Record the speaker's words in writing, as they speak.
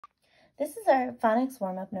This is our phonics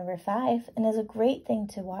warm-up number 5 and is a great thing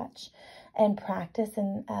to watch and practice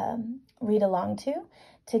and read along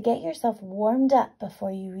to get yourself warmed up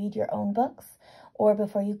before you read your own books or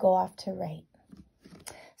before you go off to write.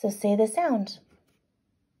 So say the sound.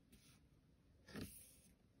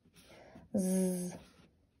 Z,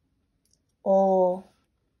 O,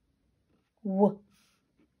 W,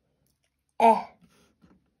 E,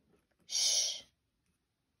 Sh,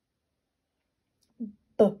 B,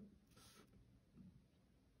 H,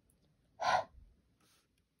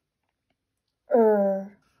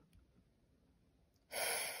 Er,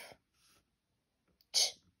 F,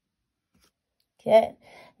 Ch. Good.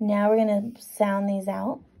 Now we're going to sound these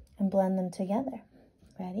out and blend them together.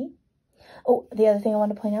 Ready? Oh, the other thing I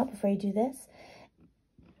want to point out before you do this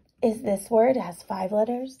is this word has 5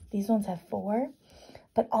 letters. These ones have 4,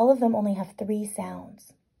 but all of them only have 3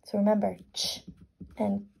 sounds. So remember, ch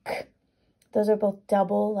and k. Those are both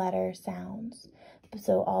double letter sounds.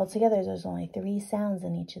 So all together, there's only 3 sounds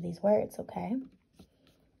in each of these words, okay?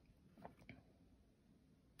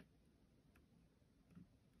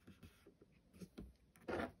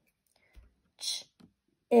 Ch,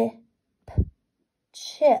 I, p,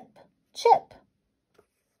 chip, chip.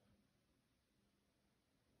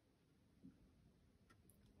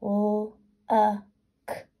 L,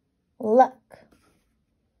 k, luck.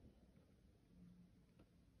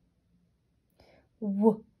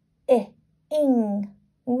 W, I, ing,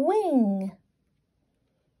 wing.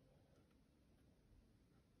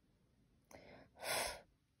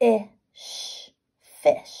 F, I, sh,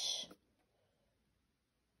 fish.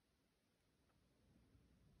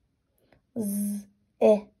 Z,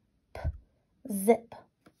 I, p, zip.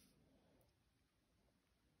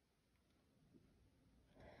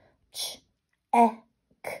 Ch, e,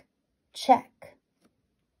 k, check.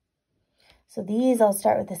 So these all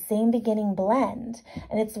start with the same beginning blend,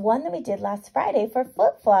 and it's one that we did last Friday for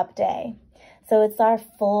flip-flop day. So it's our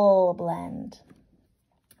full blend.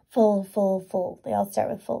 Full, full, full. They all start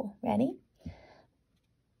with full. Ready?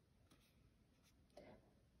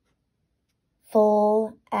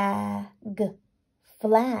 Full, ag,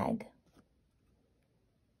 flag.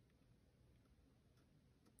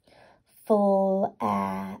 Full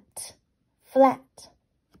at, flat.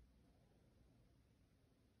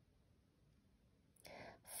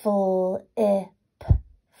 Full, ip,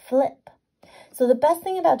 flip. So the best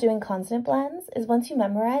thing about doing consonant blends is once you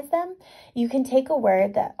memorize them, you can take a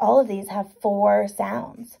word that all of these have 4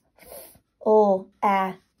 sounds. F,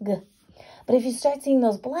 a, g. But if you start seeing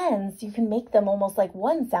those blends, you can make them almost like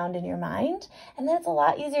one sound in your mind, and then it's a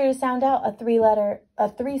lot easier to sound out a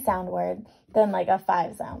 3-sound word than like a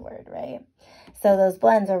 5-sound word, right? So those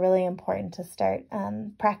blends are really important to start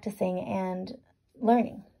practicing and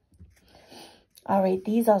learning. All right,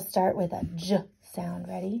 these all start with a j sound.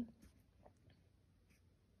 Ready?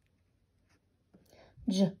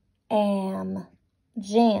 J, am,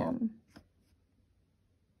 jam.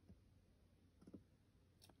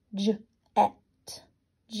 J, et,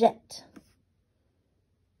 jet.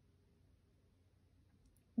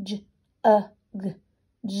 J, g,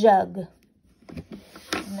 jug.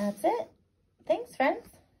 And that's it. Thanks, friends.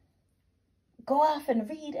 Go off and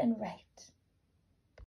read and write.